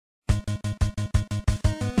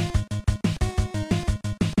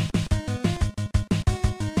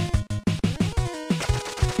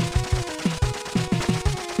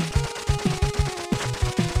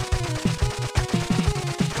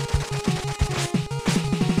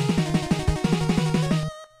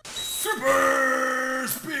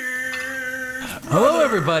Hello,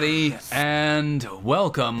 everybody, and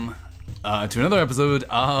welcome to another episode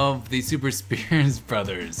of the Super Spears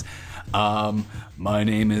Brothers. My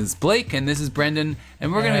name is Blake, and this is Brendan,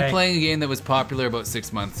 and we're going to be playing a game that was popular about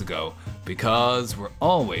 6 months ago because we're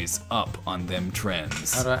always up on them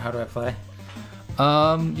trends. How do I play?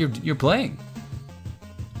 You're playing.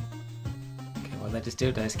 Okay, what did I just do?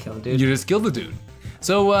 Did I just kill the dude? You just killed the dude.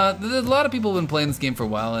 So there's a lot of people have been playing this game for a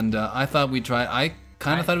while, and I thought we'd try. I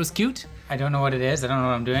kind of thought it was cute. I don't know what it is. I don't know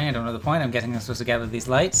what I'm doing. I don't know the point. I'm guessing I'm supposed to gather these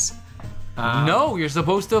lights. No, you're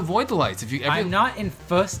supposed to avoid the lights. I'm not in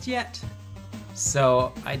first yet,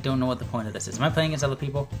 so I don't know what the point of this is. Am I playing against other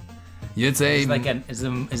people? It's is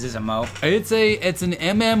this a Mo? It's an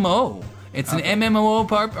MMO. It's an MMO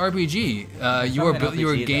RPG.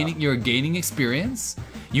 You're gaining experience.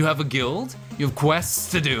 You have a guild. You have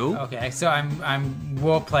quests to do. Okay, so I'm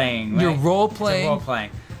role playing. Right? You're role playing. Role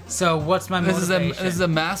playing. So what's my motivation? This is a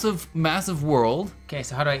massive world. Okay,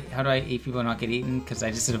 so how do I eat people and not get eaten? Because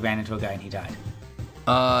I just sort of ran into a guy and he died.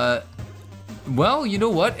 Well, you know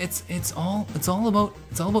what? It's all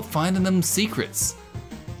about finding them secrets.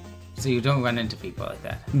 So you don't run into people like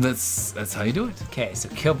that. That's how you do it. Okay, so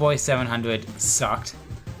Killboy 700 sucked.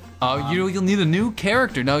 You'll need a new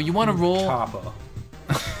character now. You want to roll. Topo.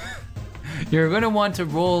 You're gonna want to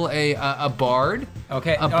roll a bard.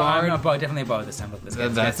 Okay, bard. Definitely a bard this time. That's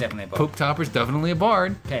definitely a bard. Poop Topper's definitely a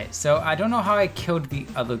bard. Okay, so I don't know how I killed the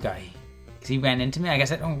other guy. Because he ran into me. I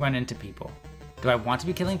guess I don't run into people. Do I want to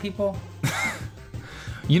be killing people?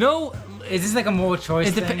 You know, is this like a moral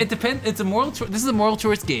choice thing? It depends. It's a moral choice. This is a moral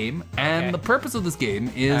choice game, and the purpose of this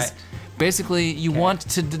game is basically you want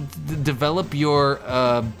to develop your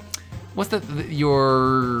my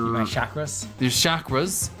chakras. Your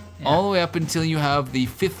chakras. Yeah. All the way up until you have the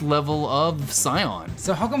 5th level of Scion.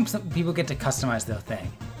 So how come some people get to customize their thing?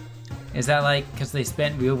 Is that like because they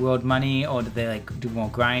spent real world money, or did they like do more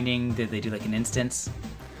grinding? Did they do like an instance?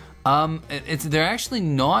 They're actually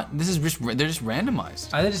not. They're just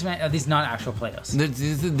randomized. Are these not actual players?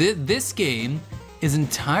 This game is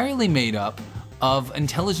entirely made up of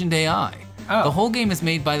intelligent AI. Oh. The whole game is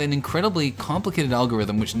made by an incredibly complicated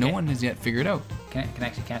algorithm which no one has yet figured out. Can I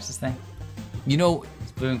actually catch this thing? You know.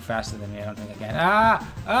 Moving faster than me, I don't think I can.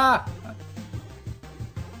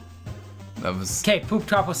 That was... Okay, Poop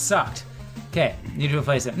Topper sucked. Okay, need to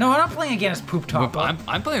replace it. No, I'm not playing against Poop Topper.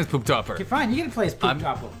 I'm playing as Poop Topper. Okay, fine, you can play as Poop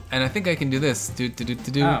Topper. And I think I can do this. Do.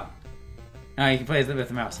 Oh. No, you can play as with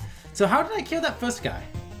the mouse. So how did I kill that first guy?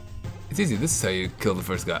 It's easy. This is how you kill the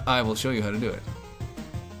first guy. I will show you how to do it.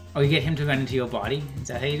 Oh, you get him to run into your body? Is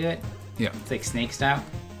that how you do it? Yeah. It's like snake style?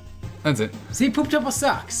 That's it. See, Poop Topper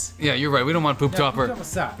sucks. Yeah, you're right. We don't want Poop Topper. Poop Topper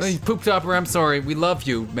sucks. Hey, Poop Topper, I'm sorry. We love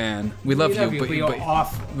you, man. We love you, but you're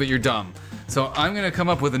awful. But you're dumb. So I'm gonna come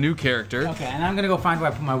up with a new character. Okay, and I'm gonna go find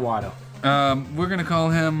where I put my Watto. We're gonna call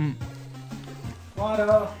him...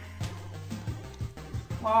 Watto.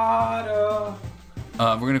 Watto.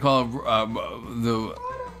 We're gonna call him the...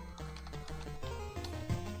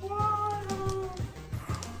 Watto.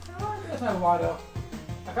 There's my Watto.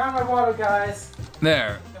 I found my Watto, guys.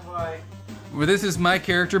 There. Well, this is my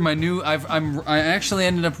character, my new. I actually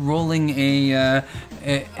ended up rolling a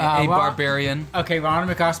barbarian. Okay, Ron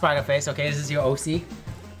McCoy Spiderface. Okay, this is your OC.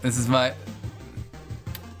 This is my.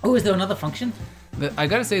 Oh, is there another function? I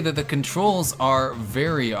gotta say that the controls are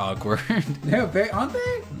very awkward. They're very, aren't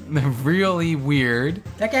they? They're really weird.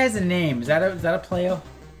 That guy has a name. Is that a player?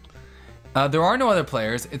 There are no other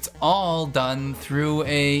players. It's all done through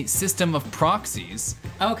a system of proxies.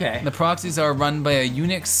 Okay. The proxies are run by a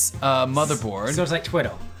Unix motherboard. So it's like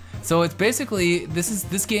Twitter. So it's basically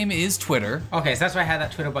this game is Twitter. Okay, so that's why I had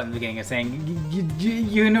that Twitter button at the beginning of saying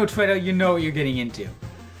you know Twitter, you know what you're getting into.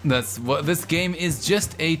 That's what this game is.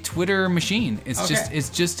 Just a Twitter machine. It's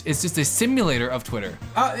just a simulator of Twitter.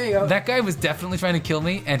 Oh, there you go. That guy was definitely trying to kill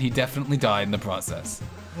me, and he definitely died in the process.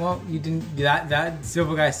 Well, you didn't. That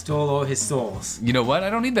silver guy stole all his souls. You know what? I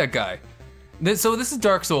don't need that guy. So this is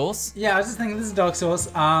Dark Souls. Yeah, I was just thinking this is Dark Souls.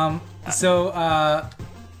 I'm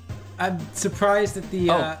surprised that the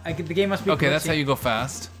game must be. Okay, glitching. that's how you go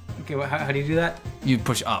fast. Okay, well, how do you do that? You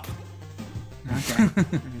push up. Okay.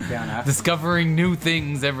 Fair enough. Discovering new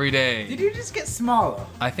things every day. Did you just get smaller?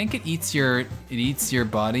 I think it eats your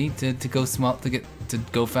body to go small to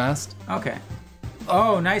go fast. Okay.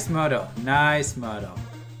 Oh, nice moto. Nice moto.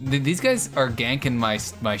 These guys are ganking my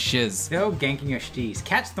shiz. They're ganking your steez.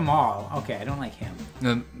 Catch them all. Okay, I don't like him.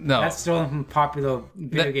 No. That's stolen from popular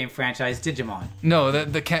video game franchise Digimon. No,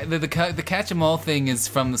 the catch 'em all thing is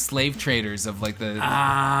from the slave traders of like the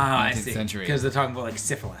 19th century. Because they're talking about like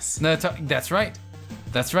syphilis. No, that's right.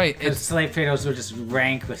 That's right. Because slave traders were just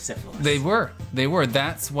rank with syphilis. They were.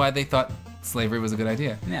 That's why they thought slavery was a good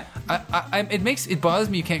idea. Yeah. It bothers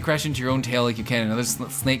me you can't crash into your own tail like you can in other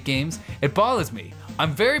snake games. It bothers me.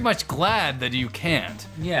 I'm very much glad that you can't.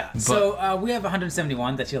 Yeah. So we have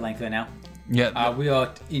 171. That's your length right now. Yeah. We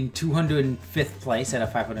are in 205th place out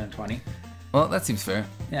of 520. Well, that seems fair.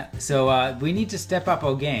 Yeah. So we need to step up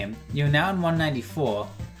our game. You're now in 194.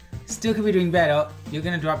 Still could be doing better. You're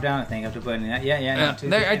gonna drop down, I think, after putting that. Yeah.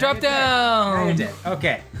 There, I dropped down. Now you did.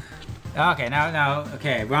 Okay. Now.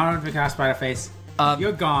 Okay. Ronald McCall, Spiderface.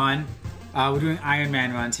 You're gone. We're doing Iron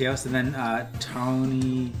Man runs here. So then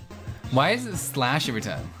Tony. Why is it slash every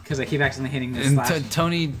time? Because I keep accidentally hitting the slash.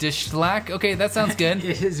 Tony Dishlack? Okay, that sounds good.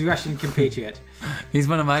 His Russian compatriot. He's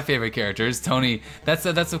one of my favorite characters. Tony. That's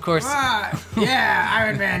of course... Yeah,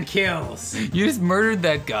 Iron Man kills. You just murdered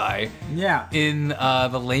that guy. Yeah. In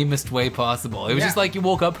the lamest way possible. It was just like you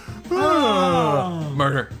woke up...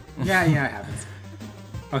 Murder. Yeah, it happens.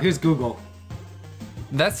 Oh, here's Google.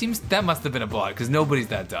 That must have been a bot, because nobody's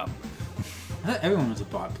that dumb. Everyone was a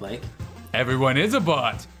bot, Blake. Everyone is a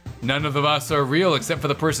bot. None of us are real except for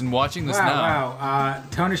the person watching this now. Wow.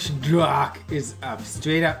 Tony Shadrock is a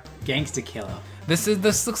straight up gangster killer. This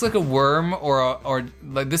looks like a worm or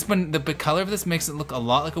like this one. The color of this makes it look a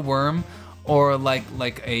lot like a worm or like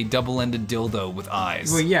a double-ended dildo with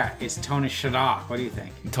eyes. Well, yeah, it's Tony Shadrock. What do you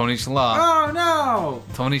think? Tony Schlong. Oh no!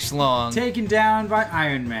 Tony Schlong. Taken down by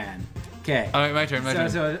Iron Man. Okay. All right, my turn.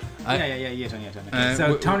 Yeah, your turn. Okay.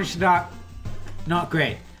 So Tony Shadrock, not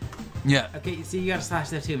great. Yeah. Okay, see, you got to slash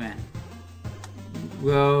there too, man.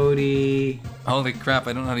 Roadie. Holy crap!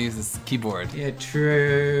 I don't know how to use this keyboard. Yeah,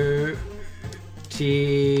 true.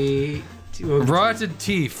 Rotted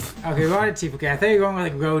teeth. Okay, rotted teeth. Okay, I thought you were going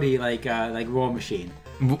with like roadie, like War Machine.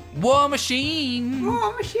 War Machine.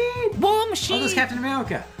 War Machine. War Machine. Oh, there's Captain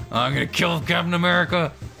America. I'm gonna kill Captain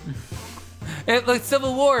America. It like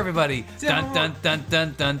Civil War, everybody. Dun dun dun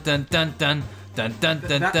dun dun dun dun dun. Dun dun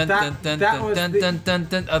dun dun dun dun dun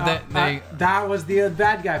dun dun. That was the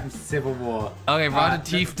bad guy from Civil War. Okay, Rotted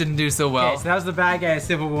Teeth didn't do so well. Okay, so that was the bad guy in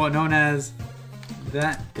Civil War, known as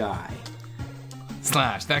that guy.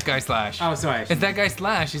 Slash. That guy Slash. Oh, sorry. It's that guy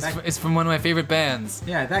Slash. It's from one of my favorite bands.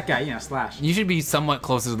 Yeah, that guy. Slash. You should be somewhat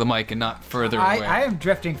closer to the mic and not further away. I am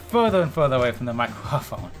drifting further and further away from the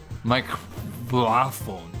microphone.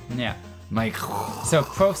 Microphone. Yeah. So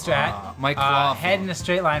pro strat, head in a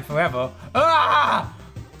straight line forever.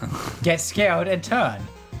 Get scared and turn.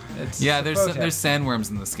 Yeah, there's sandworms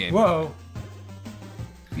in this game. Whoa.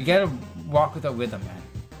 You gotta walk with a rhythm, man.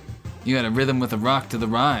 You got a rhythm with a rock to the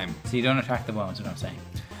rhyme. So you don't attract the worms, is what I'm saying.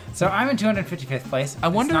 So I'm in 255th place. I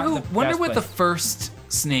wonder what the first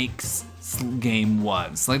Snakes game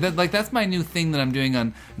was. Like that's my new thing that I'm doing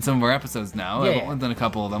in some of our episodes now. I've done a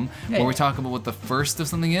couple of them where we talk about what the first of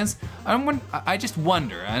something is. I just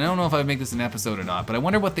wonder. I don't know if I would make this an episode or not, but I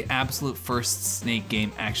wonder what the absolute first Snake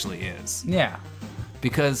game actually is. Yeah.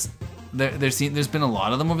 Because there's been a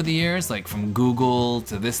lot of them over the years, like from Google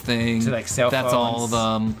to this thing. To like cell phones. That's all of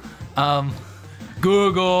them.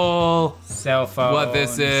 Google. Cell phone. What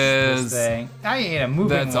this is. This thing. Moving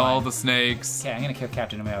That's one. all the snakes. Okay, I'm gonna kill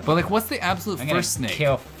Captain America. But like, what's the absolute first snake?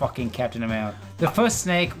 Kill fucking Captain America. The first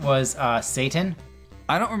snake was Satan.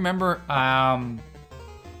 I don't remember. I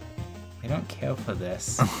don't care for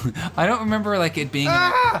this. I don't remember like it being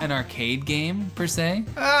an arcade game per se.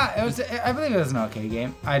 It was. I believe it was an arcade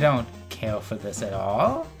game. I don't care for this at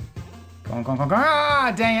all. Go on.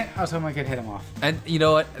 Dang it. I was hoping I could hit him off. And you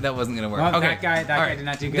know what? That wasn't going to work. Well, okay. That guy did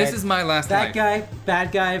not do good. This is my last life.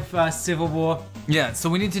 Bad guy of Civil War. Yeah, so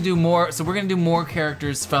we need to do more. So we're going to do more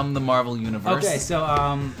characters from the Marvel Universe. Okay, so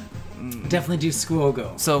definitely do Squirrel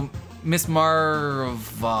Girl. So Miss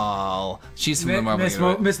Marvel, she's from the Marvel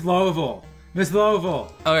Universe. Miss Louisville.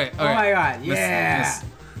 Okay. Oh my god, yeah.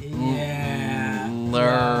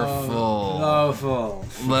 Lurful.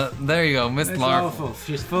 There you go, Miss Larful.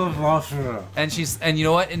 She's full of Larful. And you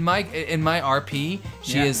know what? In my RP,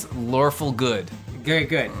 she is Lorful good. Very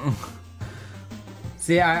good.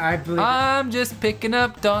 See, I believe. I'm just picking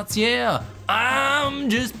up dots, yeah. I'm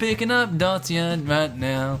just picking up dots, yeah, right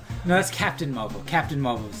now. No, that's Captain Marvel. Captain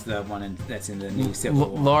Marvel's the one that's in the new Civil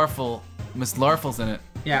War. Larful. Miss Larful's in it.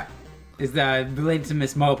 Yeah. Is related to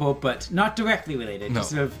Miss Marvel, but not directly related. No.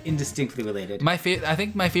 Just sort of indistinctly related. I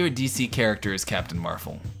think my favorite DC character is Captain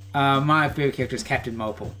Marvel. My favorite character is Captain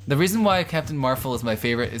Marvel. The reason why Captain Marvel is my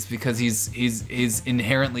favorite is because he's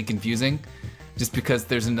inherently confusing, just because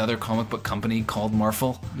there's another comic book company called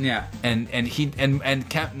Marvel. Yeah. And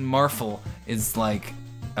Captain Marvel is like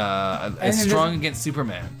strong against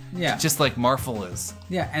Superman. Yeah. Just like Marvel is.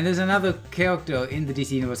 Yeah, and there's another character in the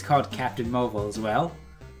DC universe called Captain Marvel as well.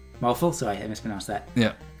 Marvel, sorry, I mispronounced that.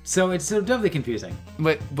 Yeah. So it's so doubly confusing.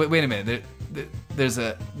 Wait a minute. There's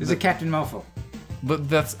a Captain Marvel. But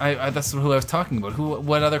that's who I was talking about.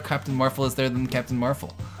 What other Captain Marvel is there than Captain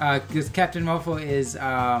Marvel? Because Captain Marvel is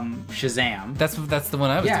Shazam. That's the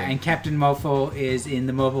one I was doing. Yeah, and Captain Marvel is in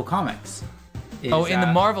the Marvel comics. In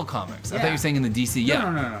the Marvel comics. I thought you were saying in the DC. Yeah.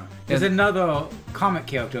 No. There's another comic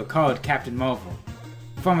character called Captain Marvel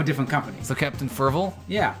from a different company. So Captain Fervel?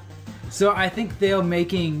 Yeah. So I think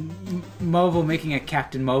Marvel making a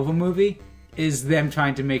Captain Marvel movie is them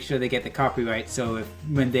trying to make sure they get the copyright. So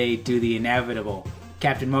when they do the inevitable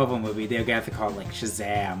Captain Marvel movie, they're gonna have to call it like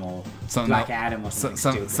Shazam or Black Adam or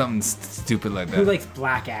something stupid like that. Who likes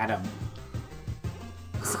Black Adam?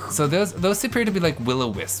 So those appear to be like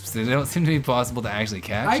will-o-wisps. They don't seem to be possible to actually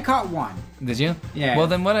catch. I caught one. Did you? Yeah. Well,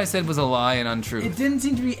 then what I said was a lie and untruth. It didn't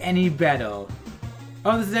seem to be any better.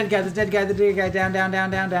 Oh, there's a dead guy.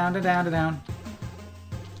 Down.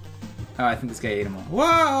 Oh, I think this guy ate them all.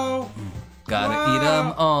 Whoa! Gotta eat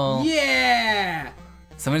them all. Yeah!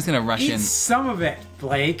 Somebody's gonna rush in. Eat some of it,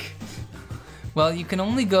 Blake. Well, you can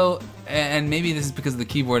only go, and maybe this is because of the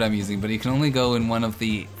keyboard I'm using, but you can only go in one of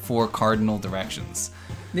the 4 cardinal directions.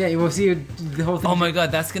 Yeah, you will see the whole thing. Oh my god,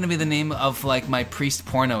 that's gonna be the name of like my priest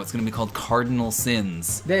porno. It's gonna be called Cardinal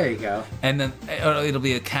Sins. There you go. And then it'll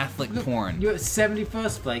be a Catholic porn. You're at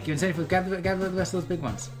 71st, Blake. You're in 71st. Grab the rest of those big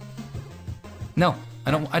ones. No,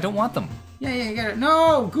 I don't want them. Yeah, you got it.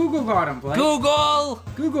 No, Google got them, Blake.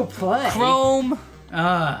 Google Play. Chrome.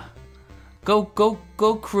 Go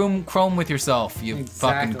Chrome with yourself, you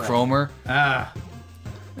fucking Chromer.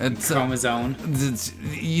 Chromosome.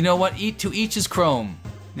 You know what? To each is Chrome.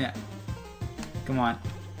 Yeah. Come on.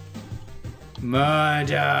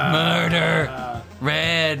 Murder.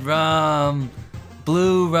 Red rum.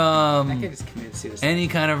 Blue rum. That guy just committed suicide. Any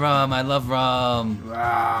kind of rum. I love rum.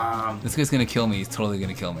 Rum. This guy's gonna kill me. He's totally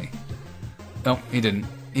gonna kill me. No, he didn't.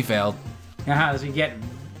 He failed. How does he get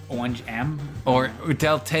Orange M? Or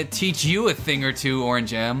they'll teach you a thing or two,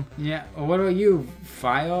 Orange M. Yeah. Well, what about you,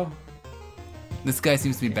 File? This guy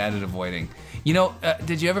seems to be bad at avoiding. You know,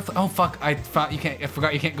 did you ever? Oh fuck! I forgot you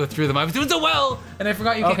can't go through them. I was doing so well, and I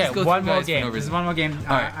forgot you can't just go through guys for no reason. There's one more game.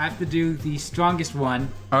 All right. I have to do the strongest one.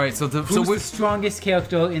 All right. Who's the strongest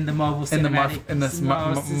character in the Marvel Cinematic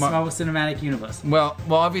Marvel Cinematic Universe? Well,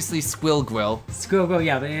 obviously Squirrel. Squirrel,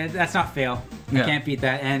 yeah, but that's not fail. I can't beat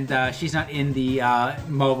that, and she's not in the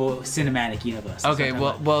Marvel Cinematic Universe. Okay.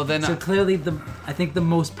 Well then. So clearly, I think the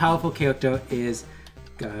most powerful character is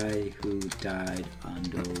guy who died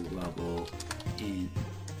under rubble.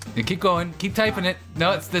 And keep going. Keep typing it.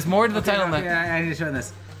 No, there's more to the title than that. Yeah, I need to show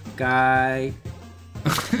this. Guy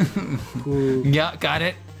who yeah, got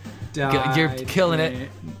it. You're killing it.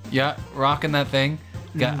 Yeah, rocking that thing.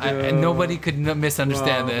 Nobody could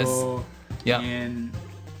misunderstand this. Yeah.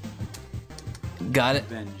 Got it.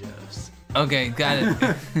 Avengers. Okay, got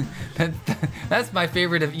it. That's my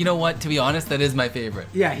favorite. You know what? To be honest, that is my favorite.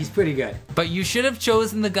 Yeah, he's pretty good. But you should have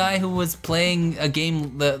chosen the guy who was playing a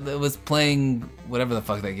game that was playing whatever the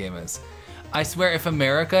fuck that game is. I swear, if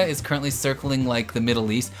America is currently circling like the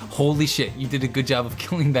Middle East, holy shit, you did a good job of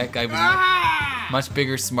killing that guy. Much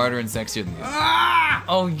bigger, smarter, and sexier than you.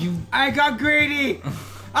 Oh, you! I got greedy.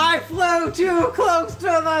 I flew too close to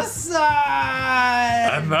the sun!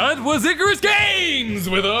 And that was Icarus Games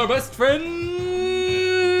with our best friend,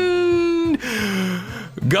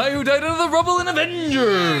 guy who died under the rubble in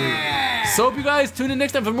Avengers. Yeah. So hope you guys tune in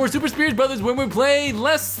next time for more Super Spears Brothers when we play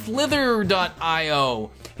Slither.io.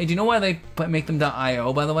 Hey, do you know why they make them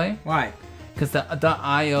 .io, by the way? Why? Because the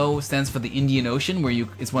 .io stands for the Indian Ocean, where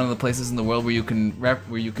it's one of the places in the world where you can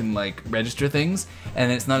like register things,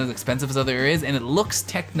 and it's not as expensive as other areas, and it looks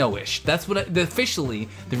techno-ish. That's what officially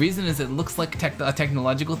the reason is. It looks like a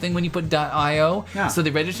technological thing when you put .io. Yeah. So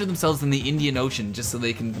they register themselves in the Indian Ocean just so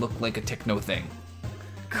they can look like a techno thing.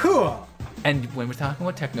 Cool. And when we're talking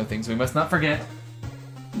about techno things, we must not forget.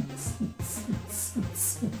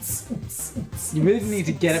 You really need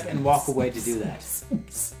to get up and walk away to do that.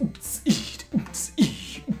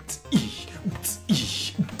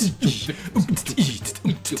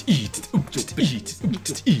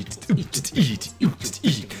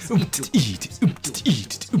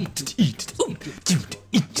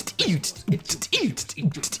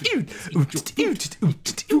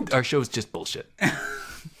 Our show is just bullshit.